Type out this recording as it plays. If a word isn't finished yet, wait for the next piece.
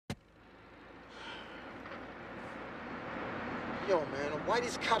Yo, man, why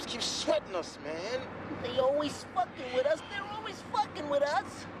these cops keep sweating us, man? They always fucking with us. They're always fucking with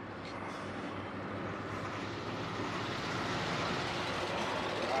us.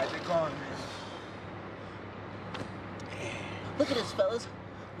 All right, they're gone, man. Look at this, fellas.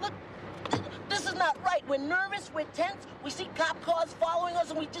 Look, this is not right. We're nervous, we're tense, we see cop cars following us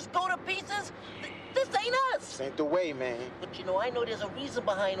and we just go to pieces. This ain't us. This ain't the way, man. But you know, I know there's a reason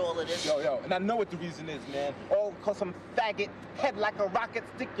behind all of this. Yo, and I know what the reason is, man. All cause some faggot, head like a rocket,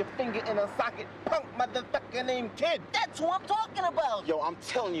 stick your finger in a socket, punk motherfucker named Kid. That's who I'm talking about. Yo, I'm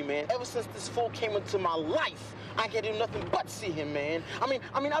telling you, man, ever since this fool came into my life, I can't do nothing but see him, man. I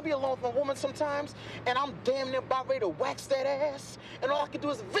mean, I be alone with a woman sometimes, and I'm damn near about ready to wax that ass, and all I can do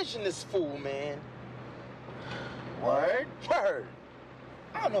is vision this fool, man. Word? Word.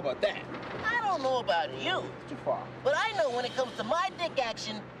 I don't know about that. I don't know about you, It's too far. but I know when it comes to my dick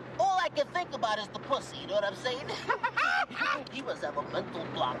action, all I can think about is the pussy, you know what I'm saying? He must have a mental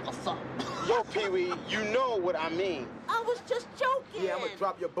block or something. Yo, Pee-wee, you know what I mean. I was just joking. Yeah, I'm gonna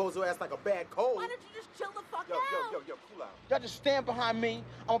drop your bozo ass like a bad cold. Why don't you just chill the fuck Yo, out? yo, cool out. Y'all just stand behind me,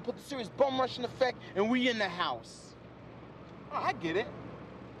 I'm gonna put the serious bum rush in effect, and we in the house. Oh, I get it.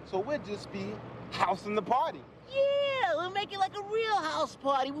 So we'll just be housing the party. Yeah, we'll make it like a real house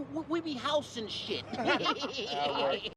party. We be housing shit.